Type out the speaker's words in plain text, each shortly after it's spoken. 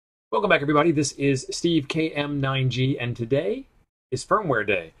Welcome back, everybody. This is Steve KM9G, and today is firmware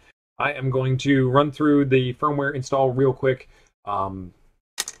day. I am going to run through the firmware install real quick. How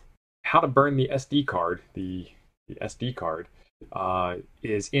to burn the SD card. The SD card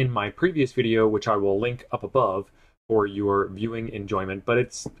is in my previous video, which I will link up above for your viewing enjoyment. But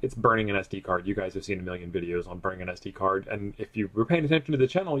it's burning an SD card. You guys have seen a million videos on burning an SD card, and if you were paying attention to the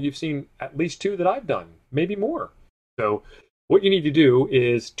channel, you've seen at least 2 that I've done, maybe more. So what you need to do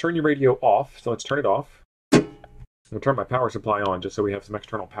is turn your radio off. So let's turn it off. I'll turn my power supply on just so we have some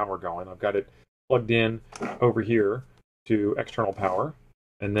external power going. I've got it plugged in over here to external power.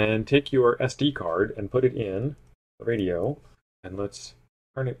 And then take your SD card and put it in the radio. And let's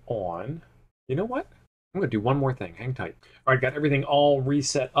turn it on. You know what? I'm going to do one more thing. Hang tight. All right, got everything all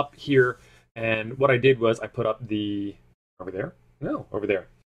reset up here. And what I did was I put up the... Over there? No, over there.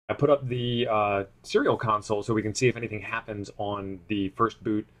 I put up the serial console so we can see if anything happens on the first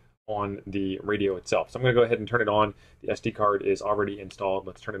boot on the radio itself. So I'm going to go ahead and turn it on. The SD card is already installed.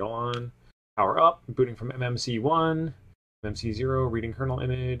 Let's turn it on. Power up. Booting from MMC1. MMC0. Reading kernel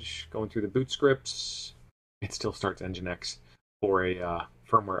image. Going through the boot scripts. It still starts Nginx for a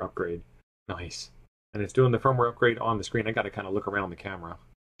firmware upgrade. Nice. And it's doing the firmware upgrade on the screen. I got to kind of look around the camera.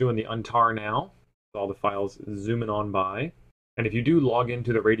 Doing the untar now. All the files zooming on by. And if you do log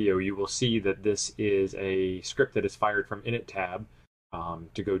into the radio, you will see that this is a script that is fired from init tab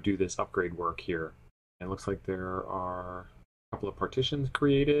to go do this upgrade work here. And it looks like there are a couple of partitions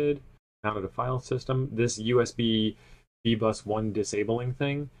created, mounted a file system. This USB B-Bus 1 disabling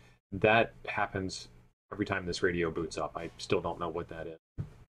thing, that happens every time this radio boots up. I still don't know what that is.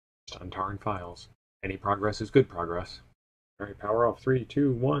 Just untarring files. Any progress is good progress. All right, power off. 3,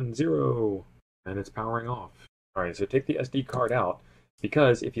 2, 1, 0. And it's powering off. All right, so take the SD card out,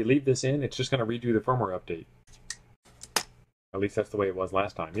 because if you leave this in, it's just going to redo the firmware update. At least that's the way it was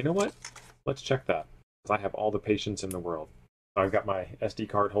last time. You know what? Let's check that, because I have all the patience in the world. So I've got my SD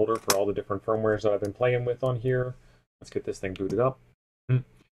card holder for all the different firmwares that I've been playing with on here. Let's get this thing booted up.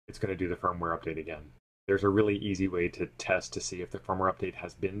 It's going to do the firmware update again. There's a really easy way to test to see if the firmware update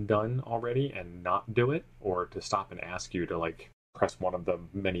has been done already and not do it, or to stop and ask you to like press one of the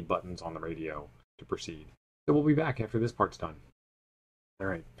many buttons on the radio to proceed. So we'll be back after this part's done. All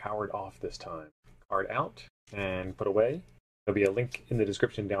right, powered off this time. Card out and put away. There'll be a link in the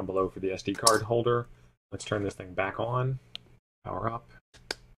description down below for the SD card holder. Let's turn this thing back on. Power up.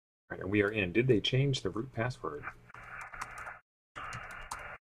 All right, and we are in. Did they change the root password?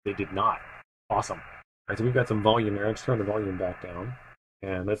 They did not. Awesome. All right, so we've got some volume there. Let's turn the volume back down.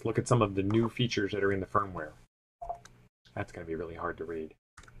 And let's look at some of the new features that are in the firmware. That's going to be really hard to read.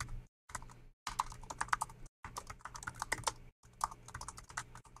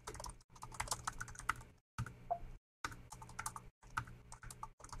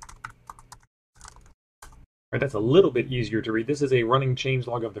 Right, that's a little bit easier to read. This is a running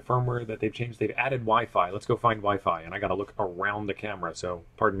changelog of the firmware that they've changed. They've added Wi-Fi. Let's go find Wi-Fi. And I got to look around the camera, so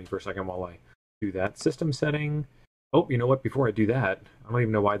pardon me for a second while I do that. System setting. Oh, you know what? Before I do that, I don't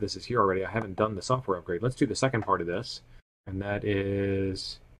even know why this is here already. I haven't done the software upgrade. Let's do the second part of this. And that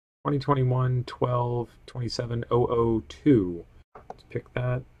is 2021-12-27-002. Let's pick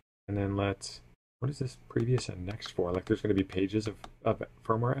that. And then let's... What is this previous and next for? Like there's going to be pages of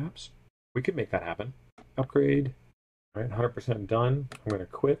firmware apps? We could make that happen. Upgrade. All right, 100% done. I'm going to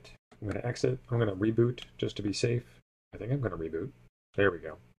quit. I'm going to exit. I'm going to reboot just to be safe. I think I'm going to reboot. There we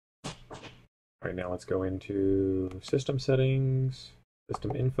go. All right, now let's go into system settings,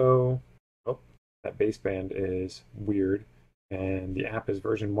 system info. Oh, that baseband is weird. And the app is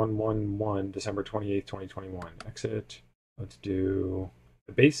version 111, December 28th, 2021. Exit. Let's do...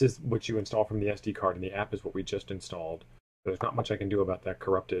 The base is what you install from the SD card, and the app is what we just installed. So there's not much I can do about that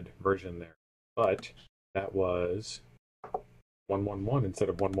corrupted version there. But that was 111 instead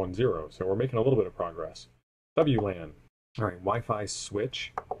of 110. So we're making a little bit of progress. WLAN. All right, Wi-Fi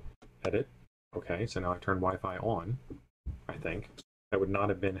switch. Edit. Okay, so now I've turned Wi-Fi on, I think. That would not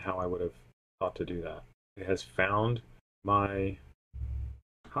have been how I would have thought to do that. It has found my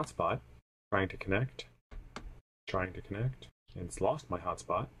hotspot. Trying to connect. Trying to connect. And it's lost my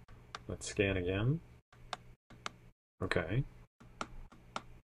hotspot. Let's scan again. Okay.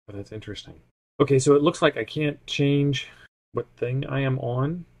 But that's interesting. Okay, so it looks like I can't change what thing I am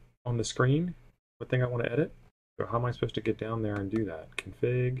on the screen, what thing I want to edit. So how am I supposed to get down there and do that?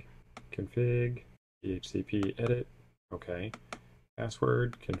 Config, config, DHCP edit. Okay.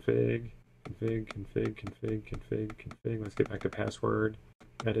 Password, config, config, config, config, config, config. Let's get back to password,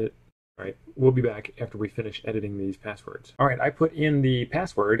 edit. All right, we'll be back after we finish editing these passwords. All right, I put in the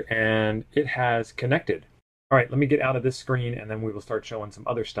password and it has connected. All right, let me get out of this screen and then we will start showing some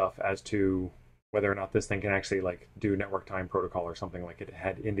other stuff as to whether or not this thing can actually like do network time protocol or something like it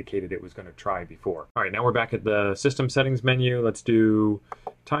had indicated it was going to try before. All right, now we're back at the system settings menu. Let's do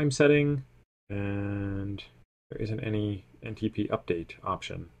time setting, and there isn't any NTP update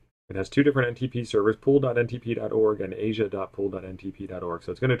option. It has two different NTP servers, pool.ntp.org and asia.pool.ntp.org.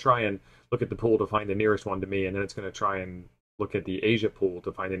 So it's going to try and look at the pool to find the nearest one to me, and then it's going to try and look at the Asia pool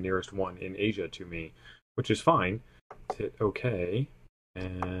to find the nearest one in Asia to me, which is fine. Let's hit OK,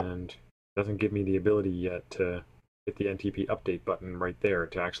 and doesn't give me the ability yet to hit the NTP update button right there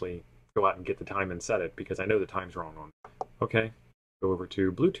to actually go out and get the time and set it, because I know the time's wrong on it. Okay, go over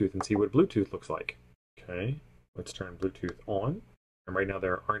to Bluetooth and see what Bluetooth looks like. Okay, let's turn Bluetooth on. And right now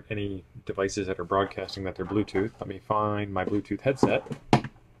there aren't any devices that are broadcasting that they're Bluetooth. Let me find my Bluetooth headset.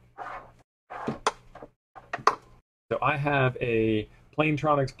 So I have a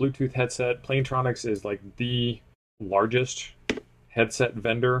Plantronics Bluetooth headset. Plantronics is like the largest headset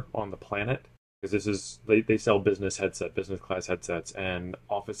vendor on the planet, because this is they sell business class headsets, and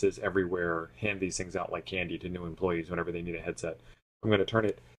offices everywhere hand these things out like candy to new employees whenever they need a headset. I'm going to turn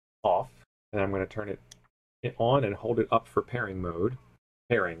it off, and I'm going to turn it on and hold it up for pairing,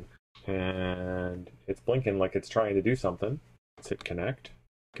 and it's blinking like it's trying to do something. Let's hit connect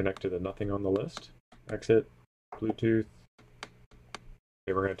to the nothing on the list, exit, Bluetooth.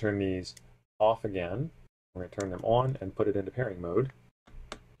 Okay, we're going to turn these off again. We're going to turn them on and put it into pairing mode.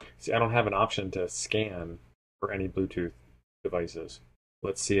 See, I don't have an option to scan for any Bluetooth devices.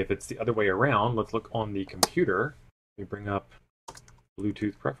 Let's see if it's the other way around. Let's look on the computer. We bring up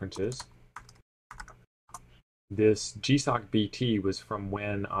Bluetooth preferences. This GSOC BT was from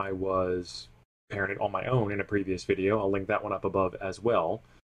when I was pairing it on my own in a previous video. I'll link that one up above as well.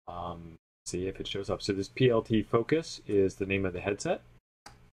 See if it shows up. So this PLT Focus is the name of the headset.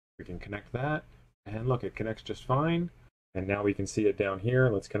 We can connect that. And look, it connects just fine. And now we can see it down here.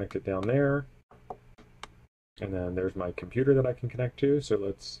 Let's connect it down there. And then there's my computer that I can connect to.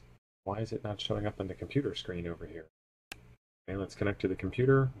 So why is it not showing up on the computer screen over here? Okay, let's connect to the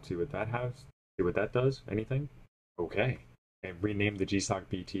computer, see what that has, see what that does, anything? Okay, and rename the GSOC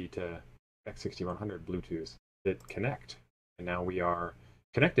BT to X6100 Bluetooth. Hit connect, and now we are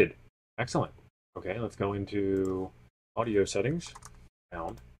connected. Excellent. Okay, let's go into audio settings,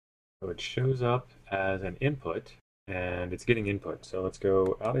 sound. So it shows up as an input, and it's getting input. So let's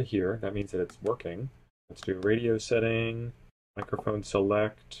go out of here. That means that it's working. Let's do radio setting, microphone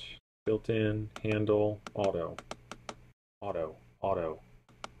select, built-in, handle, auto,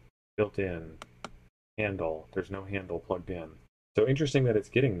 built-in, handle. There's no handle plugged in. So interesting that it's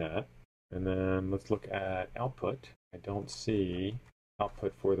getting that. And then let's look at output. I don't see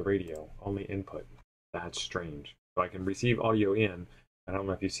output for the radio, only input. That's strange. So I can receive audio in. I don't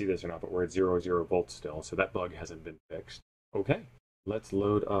know if you see this or not, but we're at 0 volts still, so that bug hasn't been fixed. Okay, let's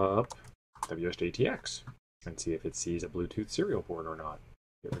load up WSJTX and see if it sees a Bluetooth serial port or not.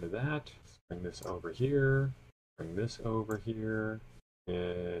 Get rid of that. Bring this over here. Bring this over here.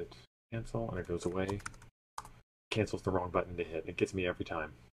 Hit cancel, and it goes away. Cancels the wrong button to hit. It gets me every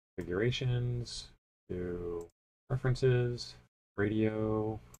time. Configurations. Do preferences.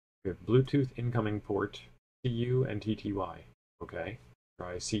 Radio. We have Bluetooth incoming port, CU and TTY. Okay.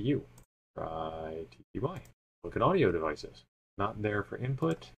 Try CU. Try TTY. Look at audio devices. Not there for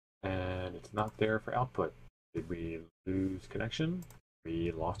input, and it's not there for output. Did we lose connection?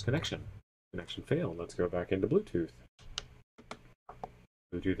 We lost connection. Connection failed. Let's go back into Bluetooth.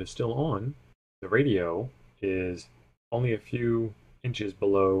 Bluetooth is still on. The radio is only a few inches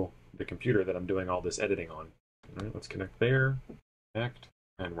below the computer that I'm doing all this editing on. All right, let's connect there. Connect,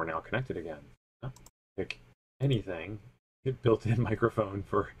 and we're now connected again. Pick anything. Hit built-in microphone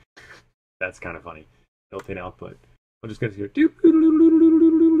for. That's kind of funny. Built-in output. I'm just going to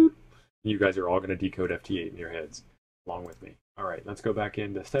go. You guys are all going to decode FT8 in your heads along with me. All right, let's go back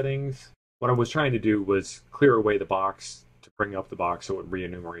into settings. What I was trying to do was clear away the box to bring up the box so it would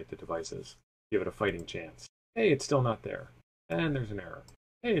re-enumerate the devices. Give it a fighting chance. Hey, it's still not there. And there's an error.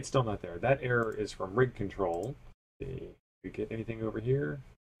 Hey, it's still not there. That error is from rig control. See, we get anything over here?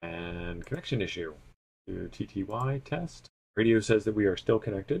 And connection issue. Do TTY test. Radio says that we are still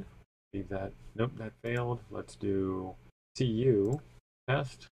connected. Leave that. Nope, that failed. Let's do CU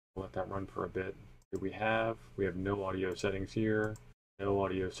test. We'll let that run for a bit. We have no audio settings here, no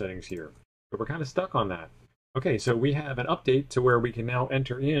audio settings here. But we're kind of stuck on that. Okay, so we have an update to where we can now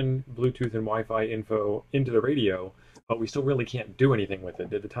enter in Bluetooth and Wi-Fi info into the radio, but we still really can't do anything with it.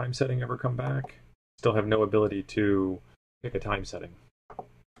 Did the time setting ever come back? Still have no ability to pick a time setting.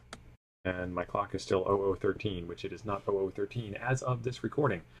 And my clock is still 0013, which it is not 0013 as of this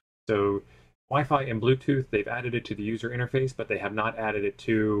recording. So Wi-Fi and Bluetooth, they've added it to the user interface, but they have not added it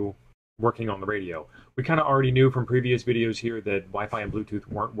to working on the radio. We kind of already knew from previous videos here that Wi-Fi and Bluetooth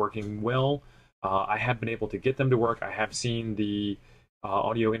weren't working well. I have been able to get them to work. I have seen the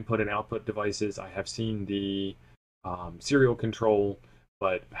audio input and output devices. I have seen the serial control,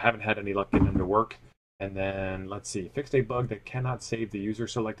 but haven't had any luck getting them to work. And then, let's see, fixed a bug that cannot save the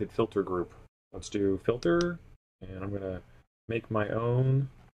user-selected filter group. Let's do filter, and I'm going to make my own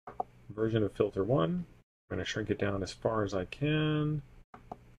version of filter 1. I'm going to shrink it down as far as I can.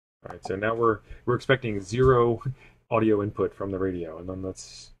 All right, so now we're expecting 0 audio input from the radio. And then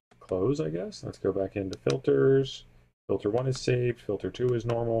let's close, I guess. Let's go back into filters. Filter 1 is saved. Filter 2 is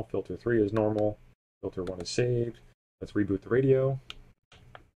normal. Filter 3 is normal. Filter 1 is saved. Let's reboot the radio.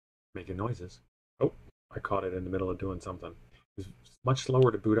 Making noises. Oh, I caught it in the middle of doing something. It was much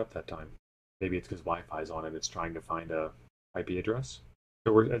slower to boot up that time. Maybe it's because Wi-Fi's on it. It's trying to find a IP address.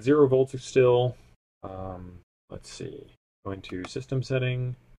 So we're at 0 volts still. Let's see. Going to system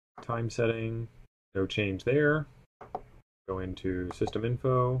setting, time setting, no change there. Go into system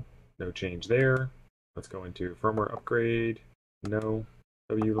info, no change there. Let's go into firmware upgrade, no,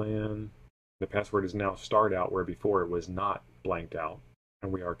 WLAN. The password is now starred out where before it was not blanked out.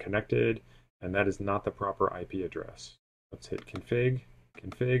 And we are connected, and that is not the proper IP address. Let's hit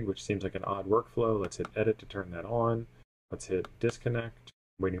config, which seems like an odd workflow. Let's hit edit to turn that on. Let's hit disconnect,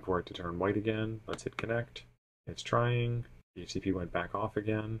 waiting for it to turn white again. Let's hit connect. It's trying. The HCP went back off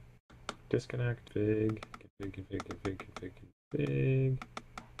again. Disconnect, config.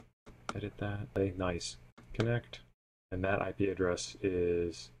 Edit that. Okay, nice. Connect. And that IP address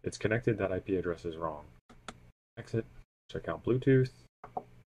is, it's connected, that IP address is wrong. Exit. Check out Bluetooth.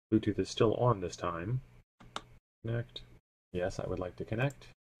 Bluetooth is still on this time. Connect. Yes, I would like to connect.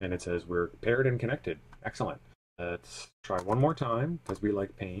 And it says we're paired and connected. Excellent. Let's try one more time, because we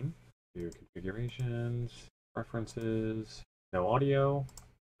like pain. Do configurations, preferences, no audio,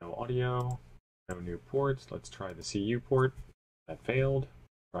 no new ports. Let's try the CU port. That failed.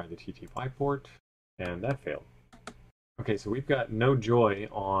 Try the TTY port, and that failed. Okay, so we've got no joy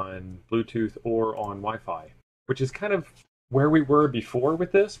on Bluetooth or on Wi-Fi, which is kind of where we were before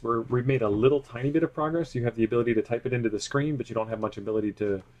with this, where we've made a little tiny bit of progress. You have the ability to type it into the screen, but you don't have much ability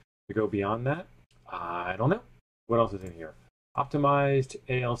to go beyond that. I don't know. What else is in here? Optimized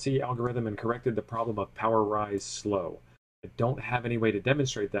ALC algorithm and corrected the problem of power rise slow. I don't have any way to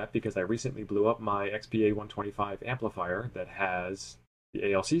demonstrate that because I recently blew up my XPA125 amplifier that has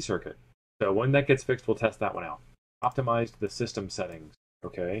the ALC circuit. So when that gets fixed, we'll test that one out. Optimized the system settings.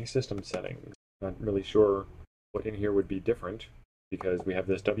 Okay, system settings. Not really sure what in here would be different because we have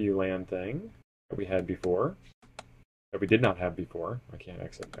this WLAN thing that we had before, that we did not have before. I can't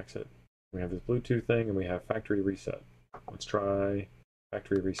exit. We have this Bluetooth thing and we have factory reset. Let's try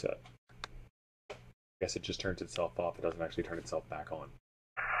factory reset. I guess it just turns itself off. It doesn't actually turn itself back on.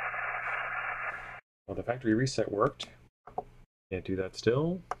 Well, the factory reset worked. Can't do that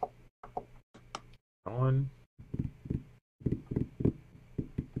still. On.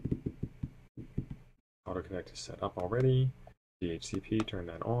 Auto connect is set up already. DHCP, turn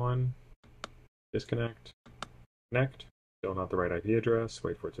that on. Disconnect. Connect. Still not the right IP address.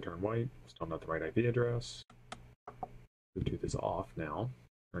 Wait for it to turn white. Still not the right IP address. Bluetooth is off now.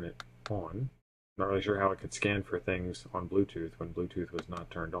 Turn it on. Not really sure how it could scan for things on Bluetooth when Bluetooth was not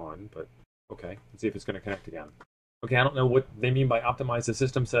turned on, but okay. Let's see if it's going to connect again. Okay, I don't know what they mean by optimize the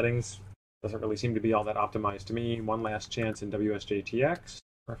system settings. Doesn't really seem to be all that optimized to me. One last chance in WSJTX.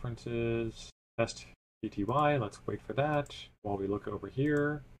 Preferences. Test TTY. Let's wait for that while we look over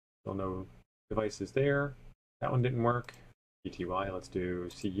here. Still no devices there. That one didn't work. TTY. Let's do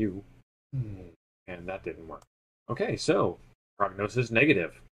CU. And that didn't work. Okay, so prognosis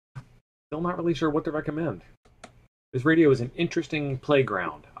negative. Still not really sure what to recommend. This radio is an interesting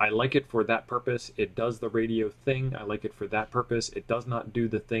playground. I like it for that purpose. It does the radio thing. I like it for that purpose. It does not do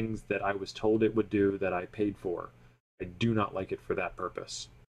the things that I was told it would do that I paid for. I do not like it for that purpose.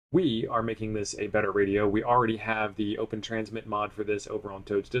 We are making this a better radio. We already have the Open Transmit mod for this over on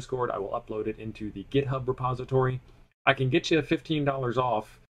Toad's Discord. I will upload it into the GitHub repository. I can get you $15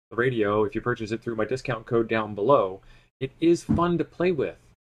 off the radio if you purchase it through my discount code down below. It is fun to play with,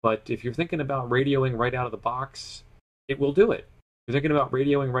 but if you're thinking about radioing right out of the box, it will do it. If you're thinking about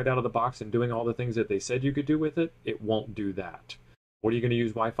radioing right out of the box and doing all the things that they said you could do with it, it won't do that. What are you going to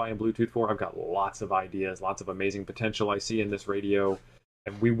use Wi-Fi and Bluetooth for? I've got lots of ideas, lots of amazing potential I see in this radio,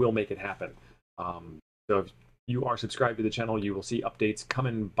 and we will make it happen. So if you are subscribed to the channel, you will see updates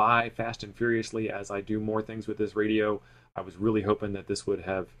coming by fast and furiously as I do more things with this radio. I was really hoping that this would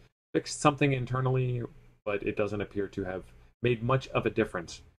have fixed something internally, but it doesn't appear to have made much of a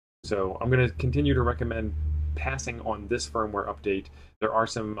difference. So I'm going to continue to recommend passing on this firmware update. There are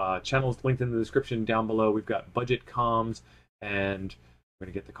some channels linked in the description down below. We've got Budget Comms, and I'm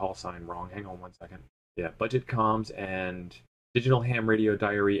going to get the call sign wrong. Hang on one second. Yeah, Budget Comms and Digital Ham Radio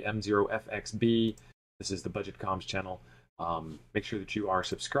Diary M0FXB. This is the Budget Comms channel. Make sure that you are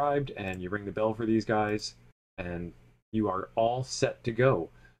subscribed and you ring the bell for these guys, and you are all set to go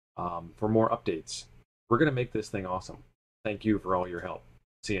for more updates. We're going to make this thing awesome. Thank you for all your help.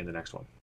 See you in the next one.